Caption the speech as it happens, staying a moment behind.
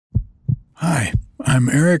Hi, I'm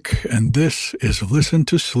Eric, and this is Listen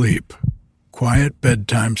to Sleep, quiet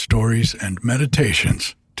bedtime stories and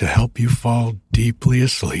meditations to help you fall deeply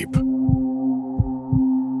asleep.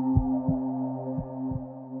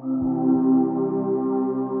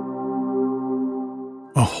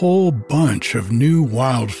 A whole bunch of new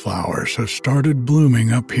wildflowers have started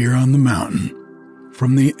blooming up here on the mountain.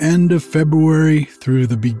 From the end of February through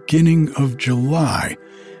the beginning of July,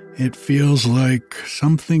 it feels like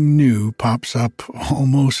something new pops up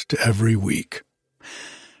almost every week.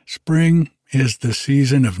 Spring is the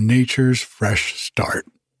season of nature's fresh start,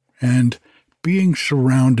 and being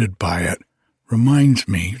surrounded by it reminds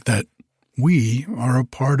me that we are a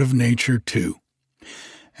part of nature too.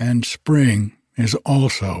 And spring is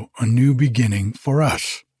also a new beginning for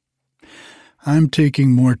us. I'm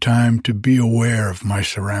taking more time to be aware of my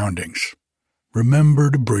surroundings,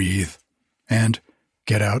 remember to breathe, and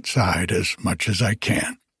get outside as much as I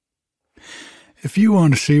can. If you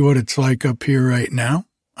want to see what it's like up here right now,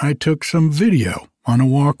 I took some video on a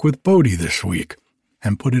walk with Bodhi this week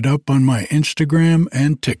and put it up on my Instagram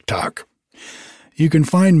and TikTok. You can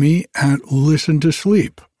find me at Listen to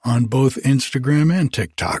Sleep on both Instagram and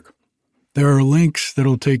TikTok. There are links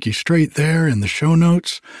that'll take you straight there in the show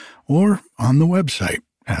notes or on the website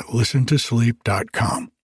at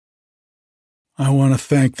listentosleep.com. I want to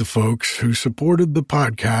thank the folks who supported the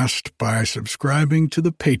podcast by subscribing to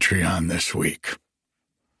the Patreon this week.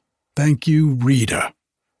 Thank you, Rita,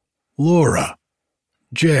 Laura,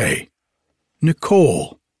 Jay,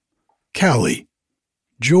 Nicole, Kelly,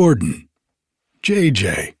 Jordan,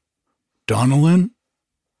 JJ, Donalyn,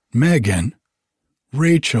 Megan,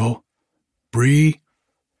 Rachel, Bree,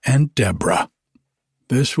 and Deborah.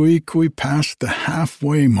 This week we passed the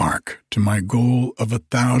halfway mark to my goal of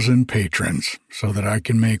 1,000 patrons so that I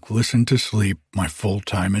can make Listen to Sleep my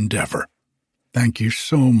full-time endeavor. Thank you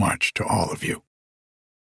so much to all of you.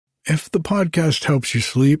 If the podcast helps you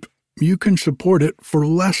sleep, you can support it for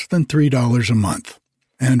less than $3 a month.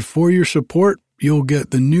 And for your support, you'll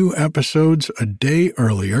get the new episodes a day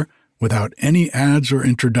earlier without any ads or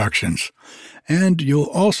introductions. And you'll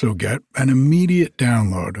also get an immediate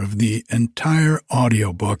download of the entire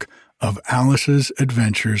audiobook of Alice's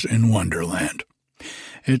Adventures in Wonderland.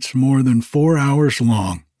 It's more than 4 hours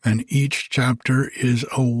long, and each chapter is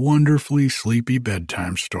a wonderfully sleepy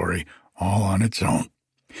bedtime story all on its own.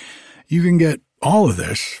 You can get all of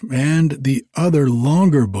this and the other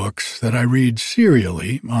longer books that I read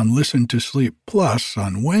serially on Listen to Sleep Plus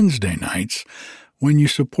on Wednesday nights when you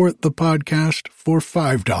support the podcast for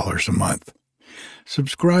 $5 a month.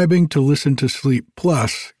 Subscribing to Listen to Sleep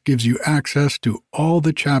Plus gives you access to all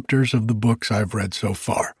the chapters of the books I've read so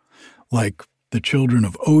far, like The Children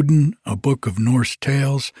of Odin, A Book of Norse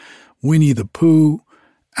Tales, Winnie the Pooh,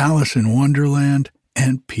 Alice in Wonderland,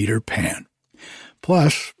 and Peter Pan.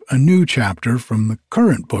 Plus, a new chapter from the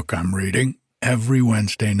current book I'm reading every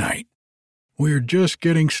Wednesday night. We're just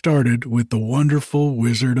getting started with The Wonderful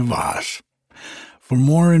Wizard of Oz. For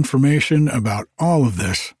more information about all of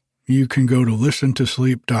this, you can go to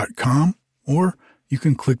listentosleep.com or you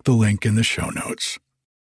can click the link in the show notes.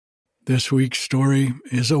 This week's story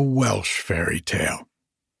is a Welsh fairy tale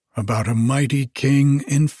about a mighty king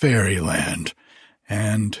in fairyland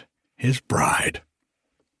and his bride.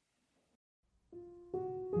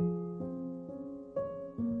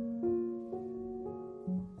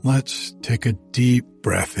 Let's take a deep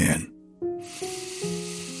breath in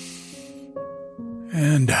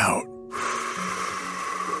and out.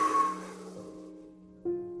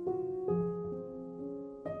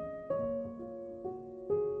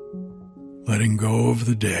 Letting go of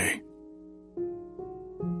the day,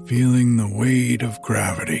 feeling the weight of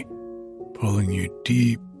gravity pulling you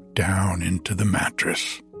deep down into the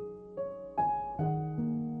mattress.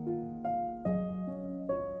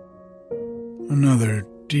 Another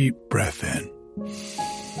deep breath in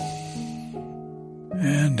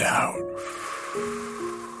and out.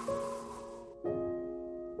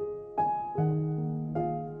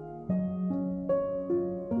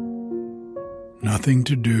 Nothing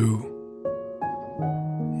to do,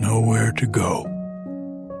 nowhere to go,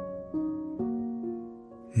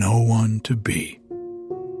 no one to be.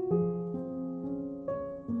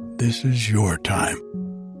 This is your time,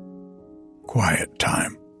 quiet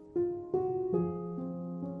time.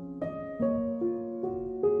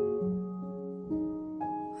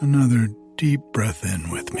 Another deep breath in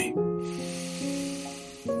with me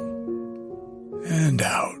and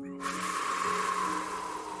out.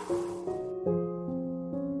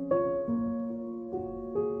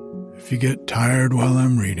 If you get tired while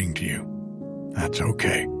I'm reading to you, that's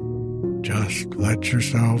okay. Just let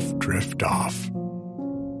yourself drift off.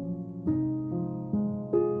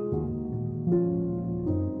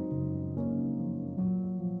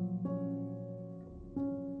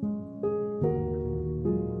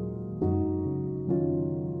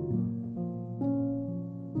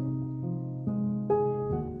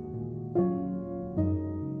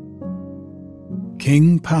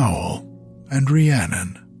 King Powell and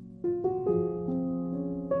Rhiannon.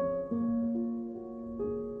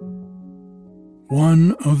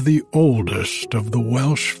 One of the oldest of the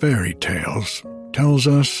Welsh fairy tales tells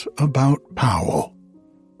us about Powell,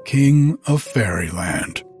 King of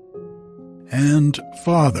Fairyland, and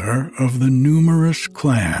father of the numerous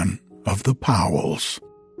clan of the Powells.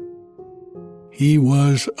 He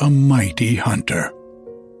was a mighty hunter.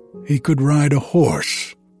 He could ride a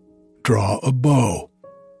horse, draw a bow,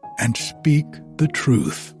 and speak the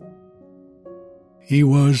truth. He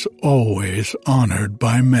was always honored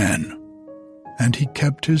by men, and he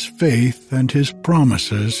kept his faith and his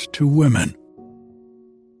promises to women.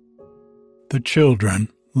 The children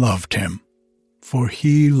loved him, for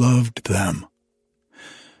he loved them.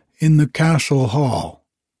 In the castle hall,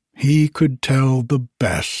 he could tell the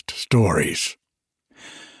best stories.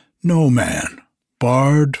 No man,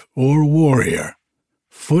 bard or warrior,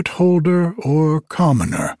 footholder or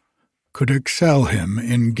commoner, could excel him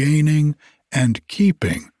in gaining and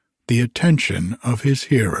keeping the attention of his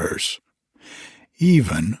hearers,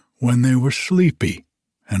 even when they were sleepy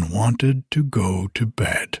and wanted to go to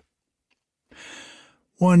bed.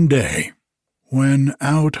 One day, when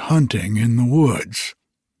out hunting in the woods,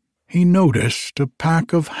 he noticed a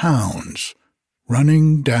pack of hounds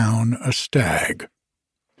running down a stag.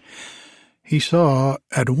 He saw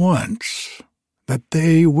at once that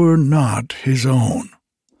they were not his own,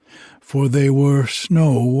 for they were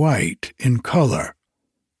snow white in color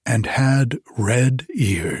and had red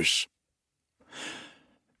ears.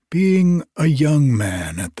 Being a young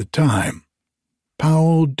man at the time,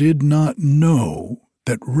 Powell did not know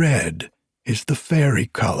that red is the fairy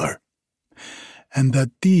color, and that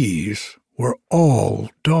these were all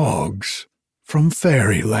dogs from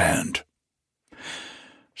Fairyland.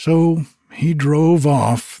 So he drove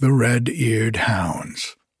off the red-eared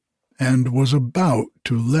hounds, and was about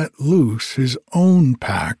to let loose his own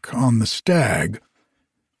pack on the stag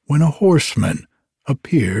when a horseman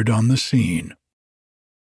appeared on the scene.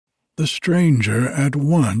 The stranger at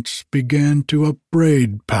once began to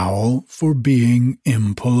upbraid Powell for being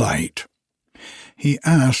impolite. He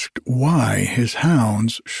asked why his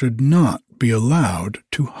hounds should not be allowed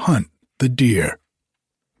to hunt the deer.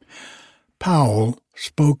 Powell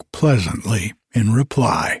spoke pleasantly in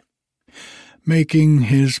reply, making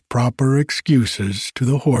his proper excuses to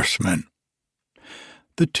the horseman.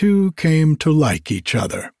 The two came to like each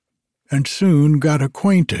other, and soon got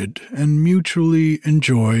acquainted and mutually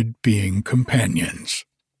enjoyed being companions.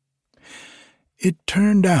 It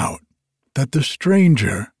turned out that the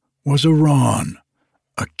stranger was Arawn,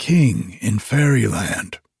 a king in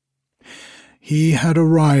Fairyland. He had a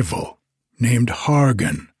rival named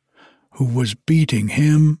Hargan, who was beating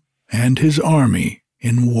him and his army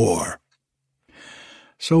in war.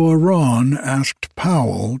 So Arawn asked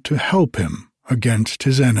Powell to help him against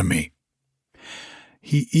his enemy.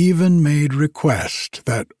 He even made request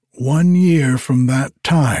that 1 year from that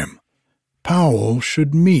time, Powell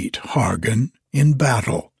should meet Hargan in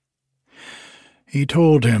battle. He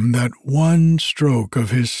told him that one stroke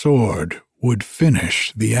of his sword would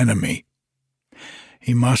finish the enemy.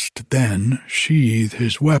 He must then sheathe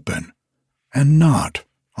his weapon, and not,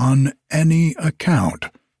 on any account,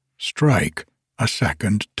 strike a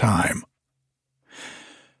second time.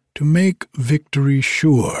 To make victory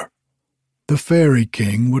sure, the Fairy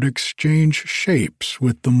King would exchange shapes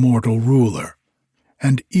with the mortal ruler,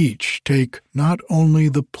 and each take not only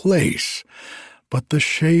the place, but the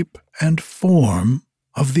shape and form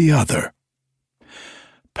of the other.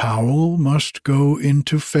 Powell must go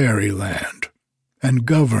into Fairyland and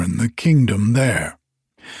govern the kingdom there,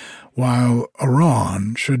 while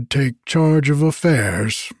Arawn should take charge of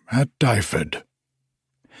affairs at Dyfed.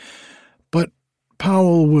 But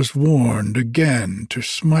Powell was warned again to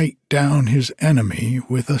smite down his enemy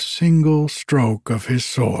with a single stroke of his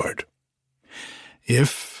sword.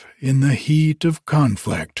 If, in the heat of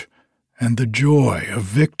conflict and the joy of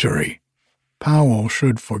victory, Powell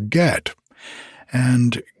should forget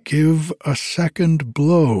and give a second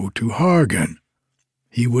blow to Hargan,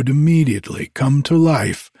 he would immediately come to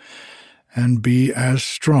life and be as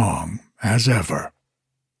strong as ever.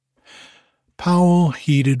 Powell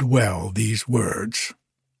heeded well these words.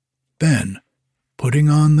 Then, putting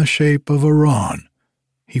on the shape of Arawn,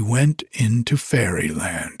 he went into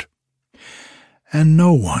Fairyland. And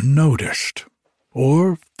no one noticed,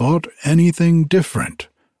 or thought anything different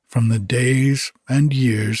from the days and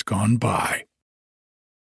years gone by.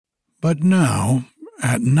 But now,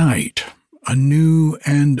 at night, a new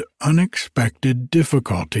and unexpected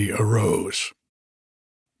difficulty arose.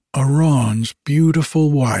 Aran's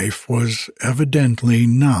beautiful wife was evidently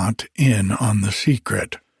not in on the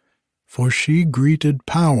secret, for she greeted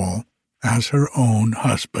Powell as her own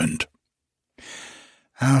husband.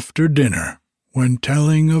 After dinner, when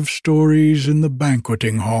telling of stories in the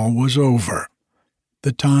banqueting hall was over,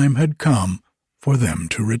 the time had come for them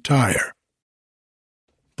to retire.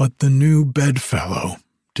 But the new bedfellow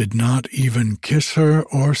did not even kiss her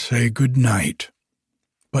or say good night,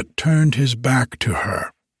 but turned his back to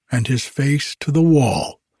her and his face to the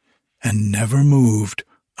wall, and never moved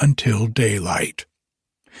until daylight.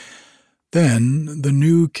 Then the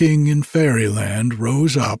new king in Fairyland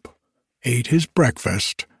rose up, ate his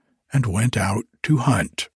breakfast, and went out to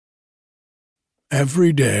hunt.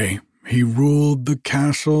 Every day he ruled the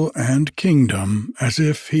castle and kingdom as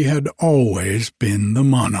if he had always been the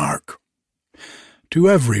monarch. To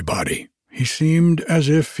everybody he seemed as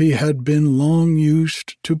if he had been long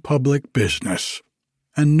used to public business,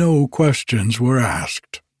 and no questions were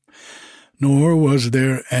asked, nor was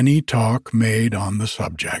there any talk made on the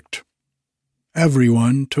subject.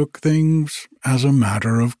 Everyone took things as a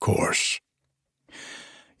matter of course.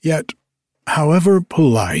 Yet, however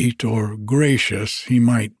polite or gracious he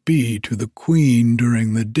might be to the Queen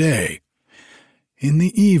during the day, in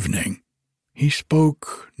the evening he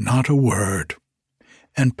spoke not a word,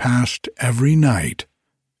 and passed every night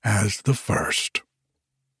as the first.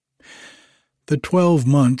 The 12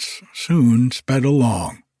 months soon sped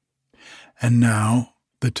along, and now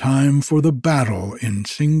the time for the battle in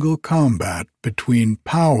single combat between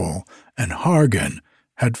Powell and Hargan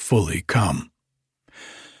had fully come.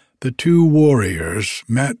 The two warriors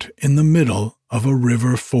met in the middle of a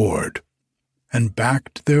river ford, and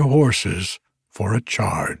backed their horses for a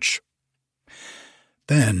charge.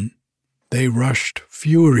 Then they rushed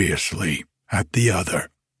furiously at the other.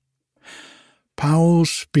 Powell's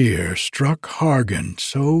spear struck Hargan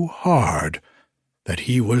so hard that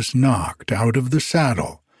he was knocked out of the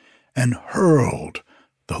saddle and hurled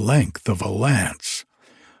the length of a lance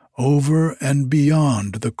over and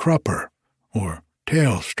beyond the crupper, or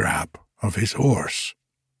tail strap, of his horse.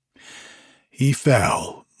 He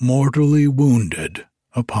fell, mortally wounded,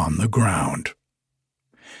 upon the ground.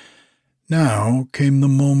 Now came the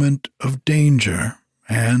moment of danger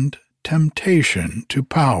and temptation to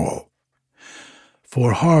Powell,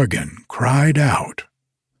 for Hargan cried out,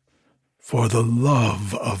 "For the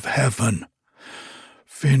love of heaven,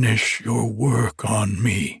 finish your work on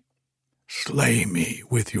me. Slay me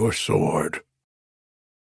with your sword."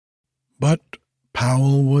 But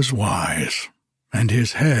Powell was wise, and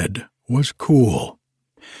his head was cool.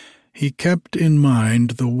 He kept in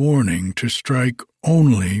mind the warning to strike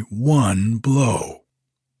only one blow.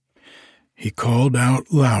 He called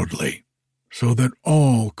out loudly, so that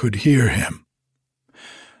all could hear him,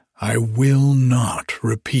 "I will not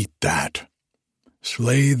repeat that.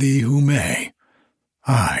 Slay thee who may,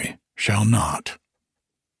 I shall not."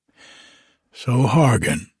 So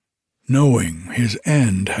Hargan, knowing his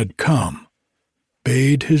end had come,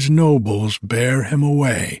 bade his nobles bear him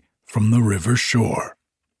away from the river shore.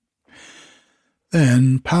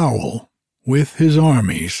 Then Powell, with his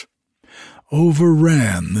armies,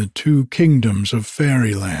 overran the two kingdoms of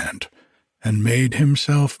Fairyland, and made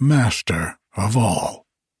himself master of all.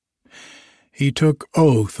 He took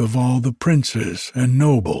oath of all the princes and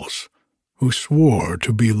nobles, who swore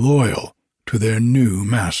to be loyal to their new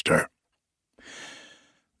master.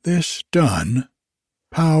 This done,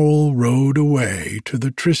 Powell rode away to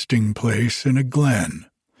the trysting place in a glen,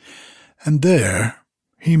 and there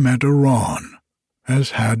he met Aran,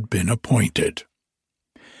 as had been appointed.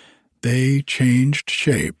 They changed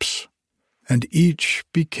shapes, and each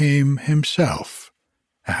became himself,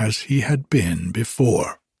 as he had been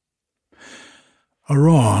before.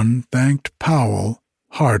 Aran thanked Powell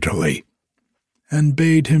heartily, and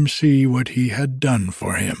bade him see what he had done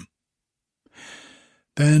for him.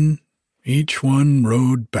 Then each one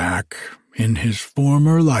rode back in his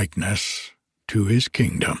former likeness to his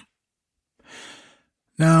kingdom.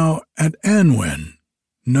 Now at Annwn,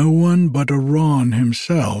 no one but Aran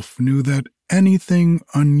himself knew that anything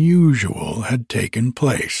unusual had taken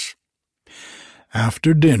place.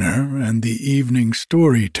 After dinner and the evening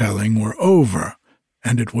storytelling were over,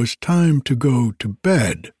 and it was time to go to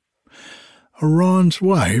bed, Aran's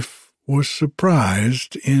wife was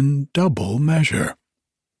surprised in double measure.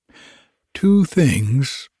 Two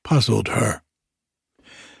things puzzled her.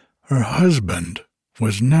 Her husband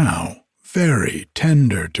was now very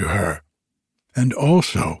tender to her, and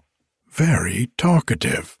also very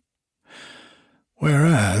talkative,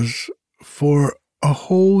 whereas for a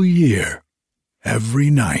whole year, every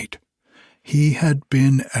night, he had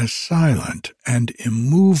been as silent and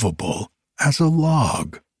immovable as a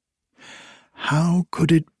log. How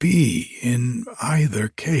could it be in either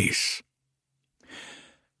case?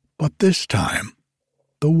 But this time,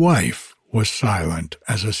 the wife was silent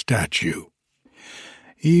as a statue,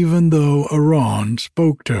 even though Arawn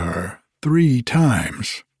spoke to her 3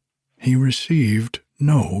 times. He received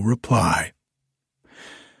no reply.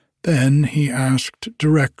 Then he asked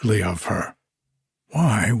directly of her,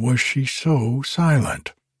 why was she so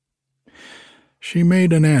silent? She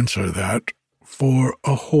made an answer that, for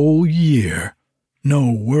a whole year, no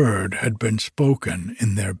word had been spoken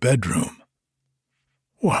in their bedroom.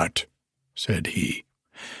 "What?" said he.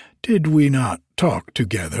 "Did we not talk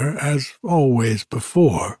together as always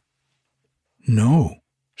before?" "No,"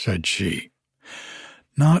 said she.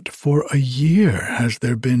 "Not for a year has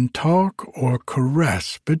there been talk or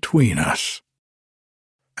caress between us."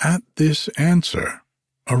 At this answer,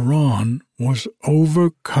 Arawn was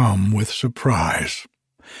overcome with surprise,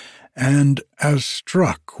 and as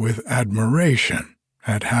struck with admiration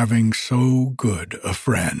at having so good a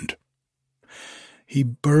friend. He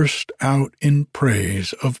burst out in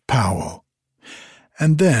praise of Powell,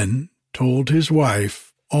 and then told his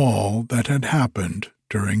wife all that had happened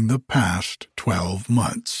during the past 12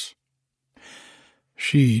 months.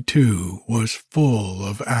 She, too, was full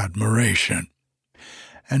of admiration,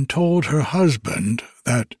 and told her husband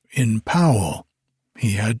that in Powell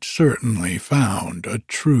he had certainly found a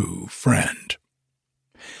true friend.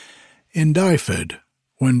 In Dyfed,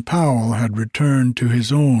 when Powell had returned to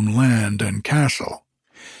his own land and castle,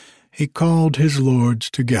 he called his lords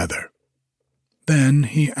together. Then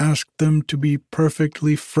he asked them to be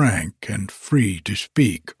perfectly frank and free to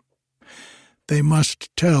speak. They must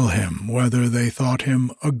tell him whether they thought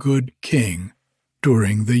him a good king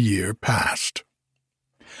during the year past.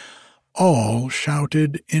 All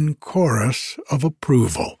shouted in chorus of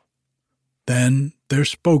approval. Then their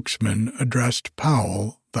spokesman addressed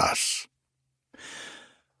Powell thus: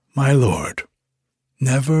 "My lord,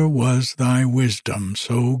 never was thy wisdom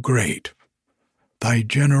so great, thy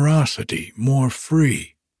generosity more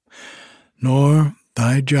free, nor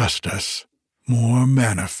thy justice more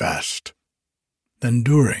manifest, than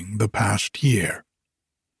during the past year."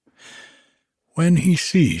 When he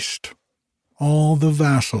ceased, all the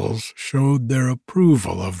vassals showed their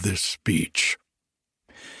approval of this speech.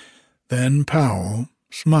 Then Powell,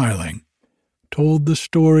 smiling, told the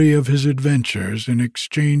story of his adventures in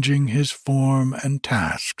exchanging his form and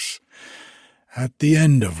tasks, at the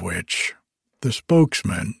end of which the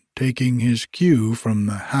spokesman, taking his cue from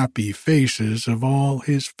the happy faces of all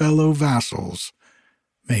his fellow vassals,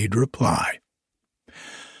 made reply: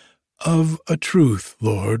 "Of a truth,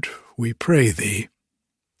 Lord, we pray thee,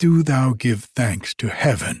 do thou give thanks to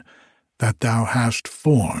heaven that thou hast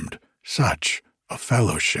formed such a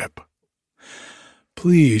fellowship.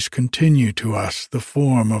 Please continue to us the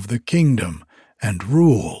form of the kingdom and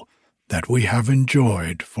rule that we have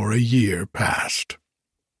enjoyed for a year past."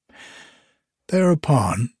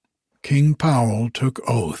 Thereupon King Powell took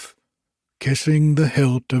oath, kissing the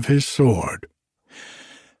hilt of his sword,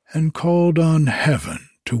 and called on heaven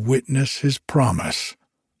to witness his promise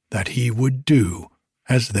that he would do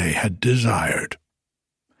as they had desired.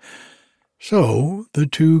 So the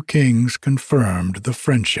 2 kings confirmed the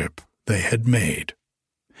friendship they had made.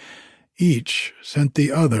 Each sent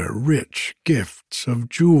the other rich gifts of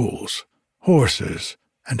jewels, horses,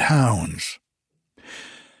 and hounds.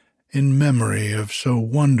 In memory of so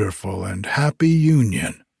wonderful and happy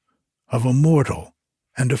union, of a mortal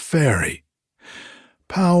and a fairy,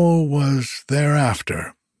 Powell was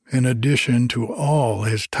thereafter, in addition to all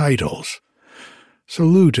his titles,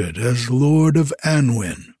 saluted as Lord of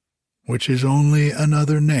Anwin, which is only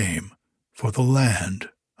another name for the land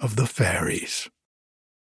of the fairies.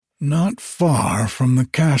 Not far from the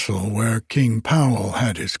castle where King Powell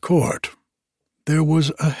had his court, there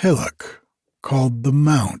was a hillock called the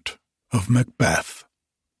Mount of Macbeth.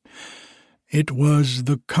 It was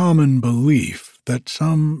the common belief that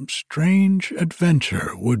some strange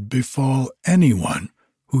adventure would befall anyone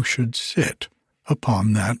who should sit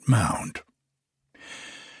upon that mound.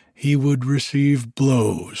 He would receive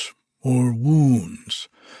blows or wounds,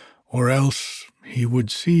 or else he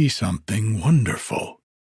would see something wonderful.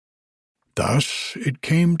 Thus it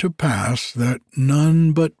came to pass that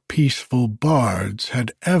none but peaceful bards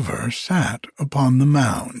had ever sat upon the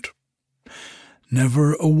mound.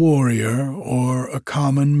 Never a warrior or a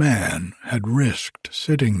common man had risked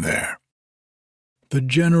sitting there. The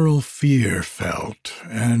general fear felt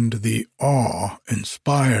and the awe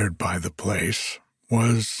inspired by the place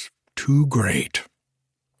was too great.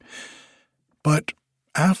 But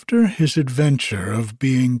after his adventure of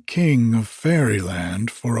being king of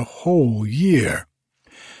Fairyland for a whole year,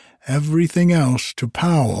 everything else to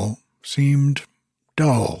Powell seemed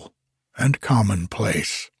dull and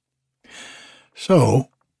commonplace. So,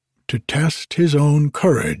 to test his own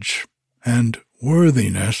courage and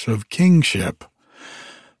worthiness of kingship,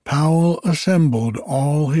 Powell assembled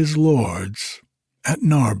all his lords at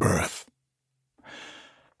Narberth.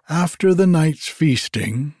 After the night's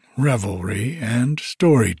feasting, revelry, and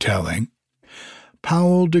storytelling,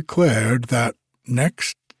 Powell declared that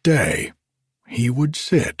next day he would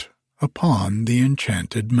sit upon the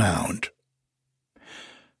enchanted mound.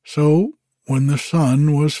 So, when the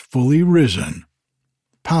sun was fully risen,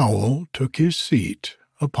 Powell took his seat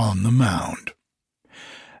upon the mound,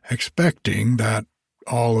 expecting that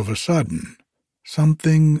all of a sudden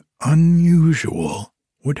something unusual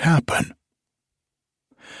would happen.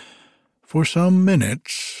 For some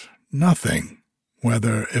minutes, nothing,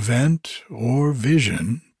 whether event or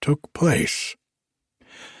vision, took place.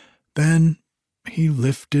 Then he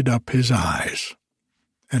lifted up his eyes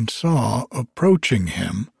and saw approaching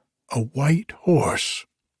him a white horse,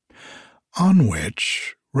 on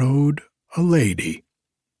which rode a lady.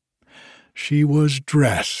 She was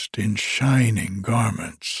dressed in shining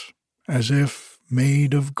garments, as if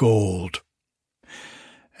made of gold.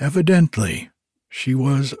 Evidently, she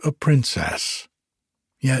was a princess,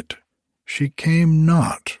 yet she came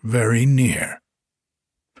not very near.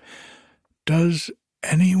 "Does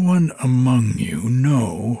anyone among you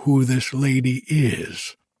know who this lady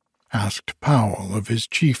is?" asked Powell of his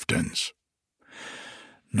chieftains.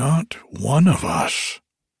 "Not one of us,"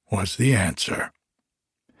 was the answer.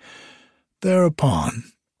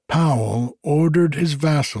 Thereupon Powell ordered his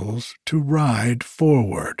vassals to ride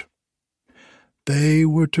forward. They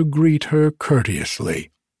were to greet her courteously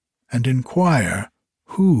and inquire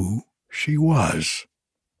who she was.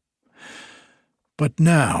 But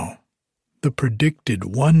now the predicted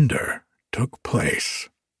wonder took place.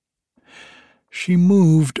 She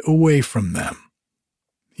moved away from them,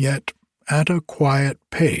 yet at a quiet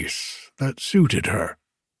pace that suited her.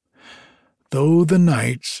 Though the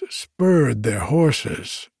knights spurred their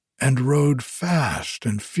horses and rode fast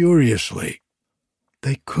and furiously,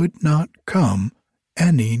 they could not come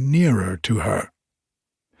any nearer to her.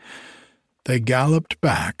 They galloped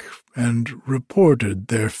back and reported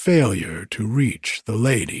their failure to reach the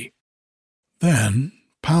lady. Then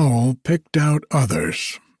Powell picked out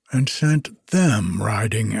others and sent them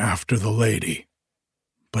riding after the lady.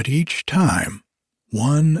 But each time,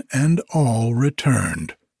 one and all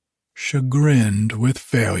returned, chagrined with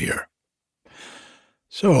failure.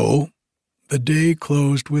 So the day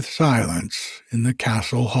closed with silence in the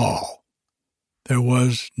castle hall. There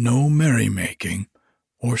was no merrymaking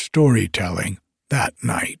or storytelling that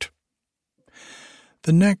night.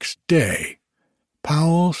 The next day,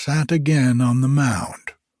 Powell sat again on the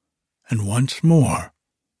mound, and once more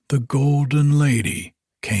the golden lady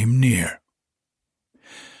came near.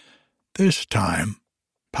 This time,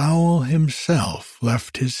 Powell himself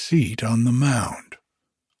left his seat on the mound,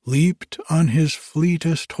 leaped on his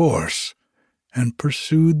fleetest horse, and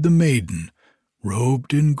pursued the maiden,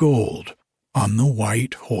 robed in gold, on the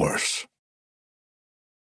white horse.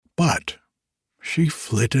 But she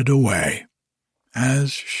flitted away,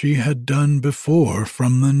 as she had done before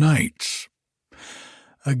from the knights.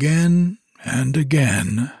 Again and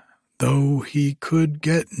again, though he could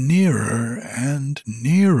get nearer and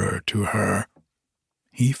nearer to her,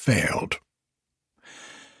 he failed.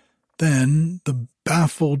 Then the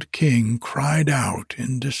baffled king cried out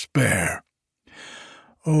in despair,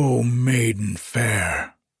 "O maiden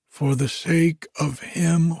fair, for the sake of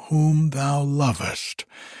him whom thou lovest,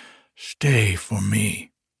 stay for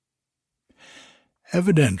me."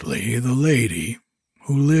 Evidently the lady,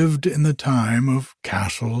 who lived in the time of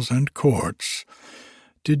castles and courts,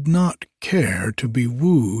 did not care to be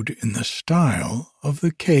wooed in the style of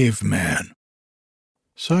the caveman.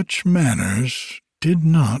 Such manners did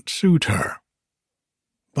not suit her.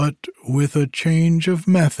 But with a change of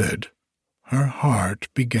method, her heart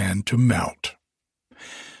began to melt.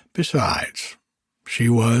 Besides, she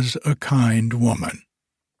was a kind woman.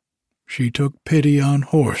 She took pity on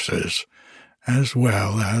horses as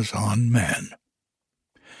well as on men.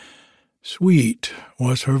 Sweet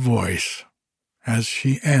was her voice as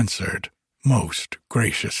she answered most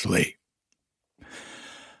graciously,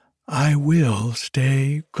 "I will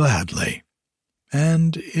stay gladly,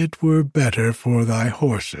 and it were better for thy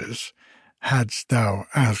horses hadst thou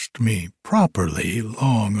asked me properly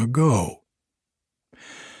long ago."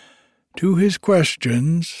 To his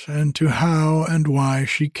questions and to how and why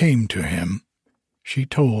she came to him, she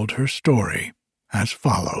told her story as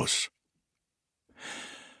follows.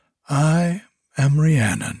 I am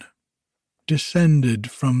Rhiannon,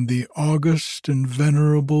 descended from the august and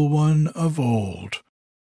venerable one of old.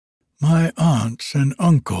 My aunts and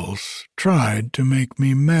uncles tried to make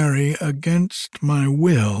me marry against my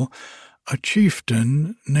will a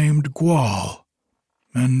chieftain named Gwal,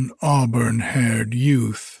 an auburn-haired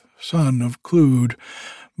youth, son of Clwyd,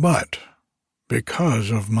 but because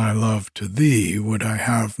of my love to thee would I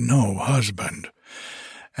have no husband,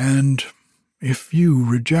 and if you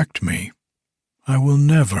reject me, I will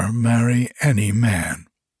never marry any man.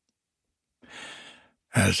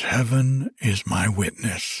 As heaven is my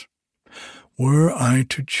witness, were I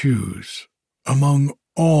to choose among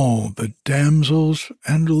all the damsels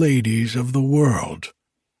and ladies of the world,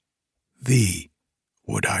 thee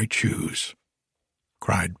would I choose,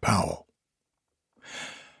 cried Powell.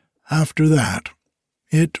 After that,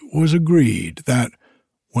 it was agreed that,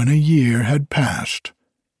 when a year had passed,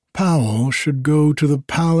 Powell should go to the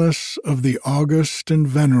palace of the august and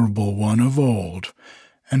venerable one of old,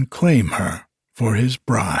 and claim her for his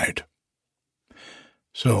bride.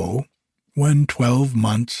 So, when 12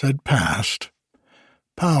 months had passed,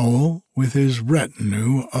 Powell, with his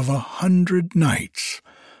retinue of 100 knights,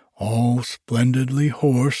 all splendidly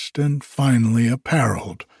horsed and finely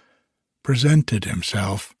apparelled, presented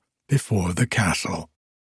himself before the castle.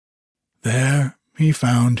 There he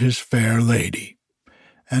found his fair lady,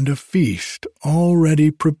 and a feast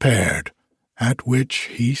already prepared, at which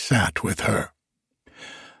he sat with her.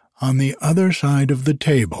 On the other side of the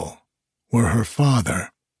table were her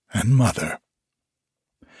father and mother.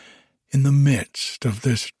 In the midst of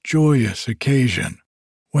this joyous occasion,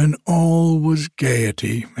 when all was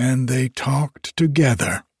gaiety and they talked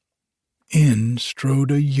together, in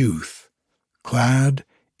strode a youth, clad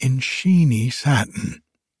in sheeny satin.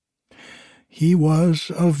 He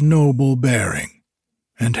was of noble bearing,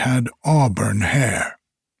 and had auburn hair.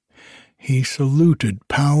 He saluted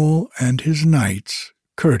Powell and his knights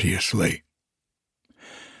courteously.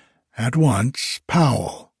 At once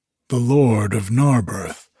Powell, the lord of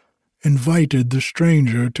Narberth, invited the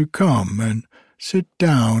stranger to come and sit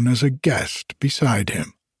down as a guest beside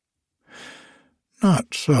him.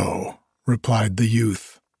 "Not so," replied the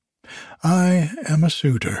youth. "I am a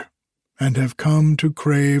suitor, and have come to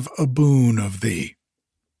crave a boon of thee."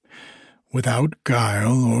 Without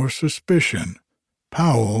guile or suspicion,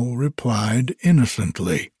 Powell replied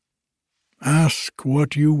innocently, "Ask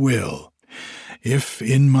what you will. If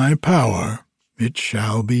in my power, it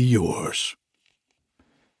shall be yours."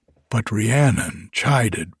 But Rhiannon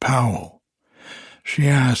chided Powell. She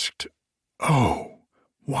asked, "Oh,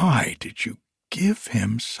 why did you give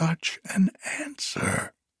him such an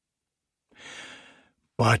answer?"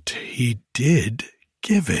 "But he did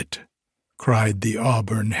give it," cried the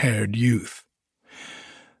auburn-haired youth.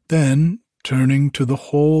 Then, turning to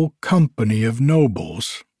the whole company of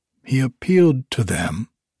nobles, he appealed to them.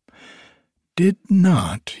 "Did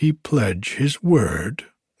not he pledge his word,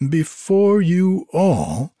 before you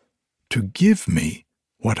all, to give me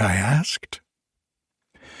what I asked?"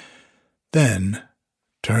 Then,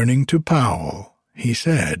 turning to Powell, he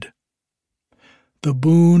said, "The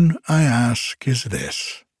boon I ask is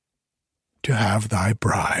this, to have thy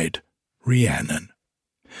bride, Rhiannon.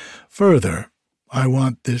 Further, I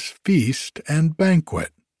want this feast and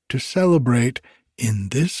banquet to celebrate in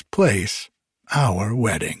this place our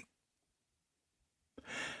wedding."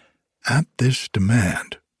 At this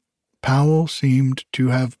demand, Powell seemed to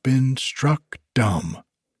have been struck dumb.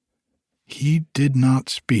 He did not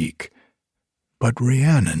speak, but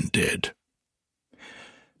Rhiannon did.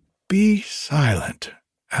 "Be silent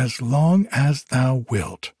as long as thou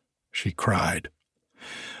wilt," she cried.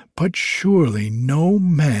 "But surely no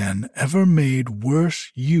man ever made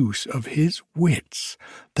worse use of his wits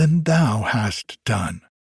than thou hast done.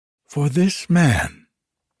 For this man,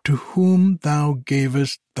 to whom thou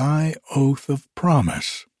gavest thy oath of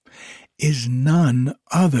promise, is none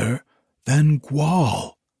other than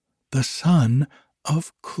Gwal, the son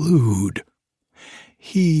of Clwyd.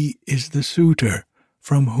 He is the suitor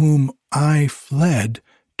from whom I fled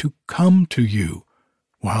to come to you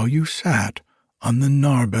while you sat on the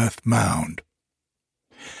Narberth mound.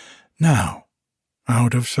 Now,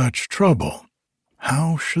 out of such trouble,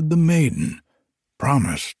 how should the maiden,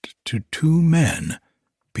 promised to 2 men,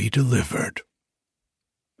 be delivered?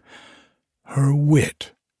 Her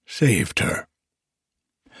wit saved her.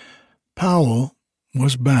 Powell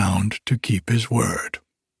was bound to keep his word,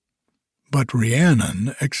 but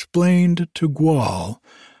Rhiannon explained to Gwal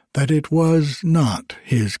that it was not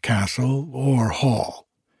his castle or hall,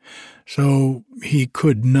 so he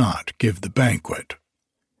could not give the banquet.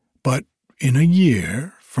 But in a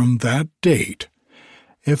year from that date,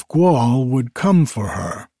 if Gwawl would come for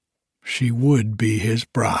her, she would be his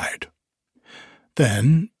bride.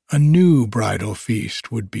 Then a new bridal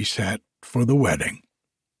feast would be set for the wedding.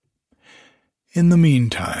 In the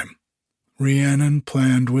meantime, Rhiannon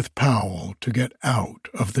planned with Powell to get out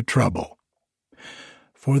of the trouble.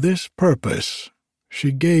 For this purpose,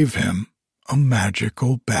 she gave him a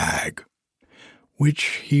magical bag, which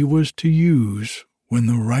he was to use when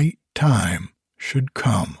the right time should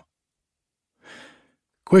come.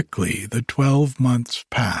 Quickly the 12 months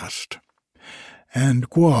passed, and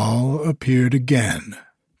Gwawl appeared again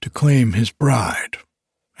to claim his bride,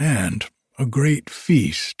 and a great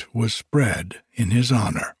feast was spread in his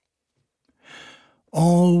honor.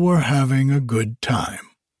 All were having a good time,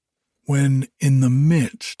 when in the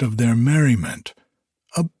midst of their merriment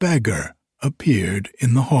a beggar appeared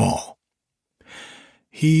in the hall.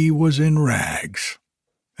 He was in rags,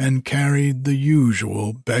 and carried the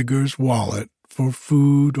usual beggar's wallet for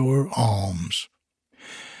food or alms.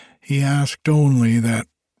 He asked only that,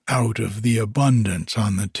 out of the abundance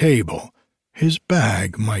on the table, his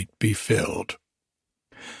bag might be filled.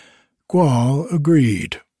 Gwawl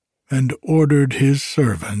agreed, and ordered his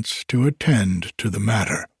servants to attend to the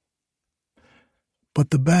matter. But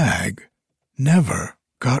the bag never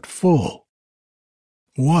got full.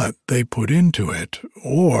 What they put into it,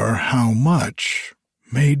 or how much,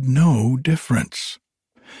 made no difference.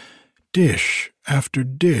 Dish after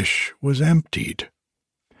dish was emptied.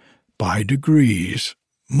 By degrees,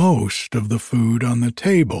 most of the food on the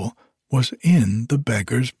table was in the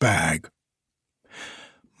beggar's bag.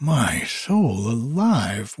 "My soul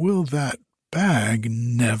alive, will that bag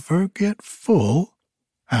never get full?"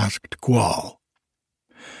 asked Gwawl.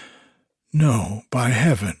 "No, by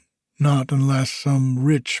heaven, not unless some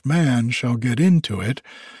rich man shall get into it,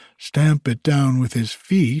 stamp it down with his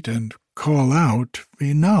feet, and call out,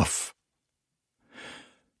 'Enough!'"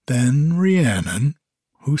 Then Rhiannon,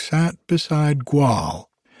 who sat beside Gwawl,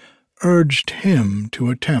 urged him to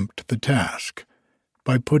attempt the task,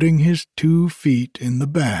 by putting his 2 feet in the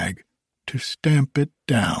bag to stamp it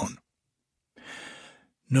down.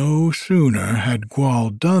 No sooner had Gwawl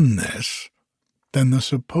done this than the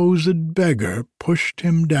supposed beggar pushed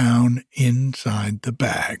him down inside the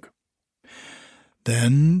bag.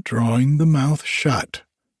 Then, drawing the mouth shut,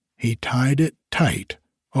 he tied it tight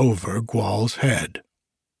over Gwawl's head.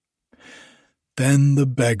 Then the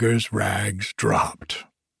beggar's rags dropped,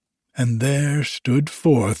 and there stood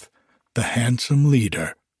forth the handsome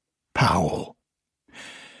leader, Powell.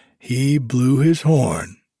 He blew his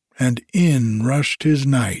horn, and in rushed his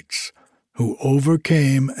knights, who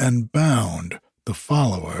overcame and bound the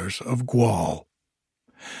followers of Gwawl.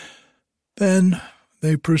 Then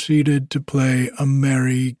they proceeded to play a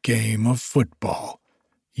merry game of football,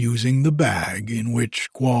 using the bag in which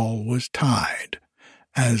Gwawl was tied,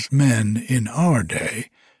 as men in our day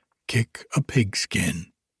kick a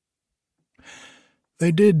pigskin.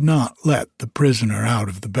 They did not let the prisoner out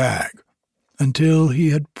of the bag until he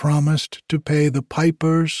had promised to pay the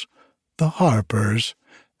pipers, the harpers,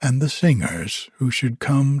 and the singers who should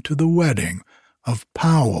come to the wedding of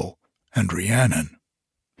Powell and Rhiannon.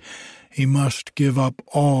 He must give up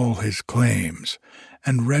all his claims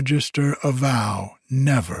and register a vow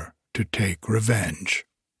never to take revenge.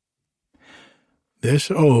 This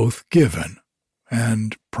oath given,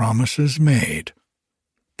 and promises made,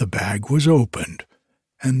 the bag was opened,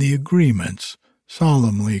 and the agreements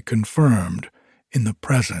solemnly confirmed in the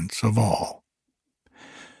presence of all.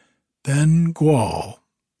 Then Gwawl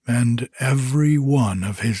and every one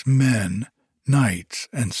of his men, knights,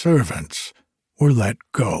 and servants were let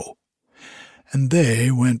go, and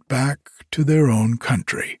they went back to their own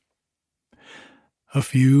country. A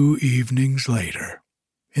few evenings later,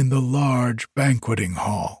 in the large banqueting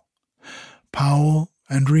hall, Powell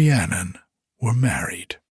and Rhiannon were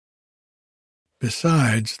married.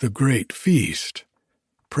 Besides the great feast,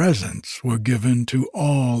 presents were given to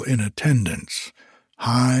all in attendance,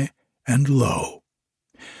 high and low.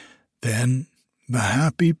 Then the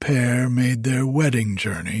happy pair made their wedding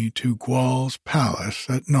journey to Gwawl's palace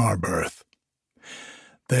at Narberth.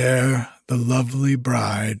 There the lovely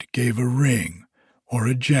bride gave a ring or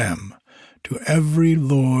a gem to every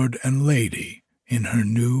lord and lady in her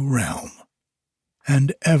new realm,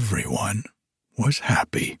 and everyone was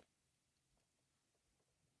happy.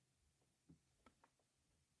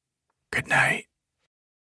 Good night.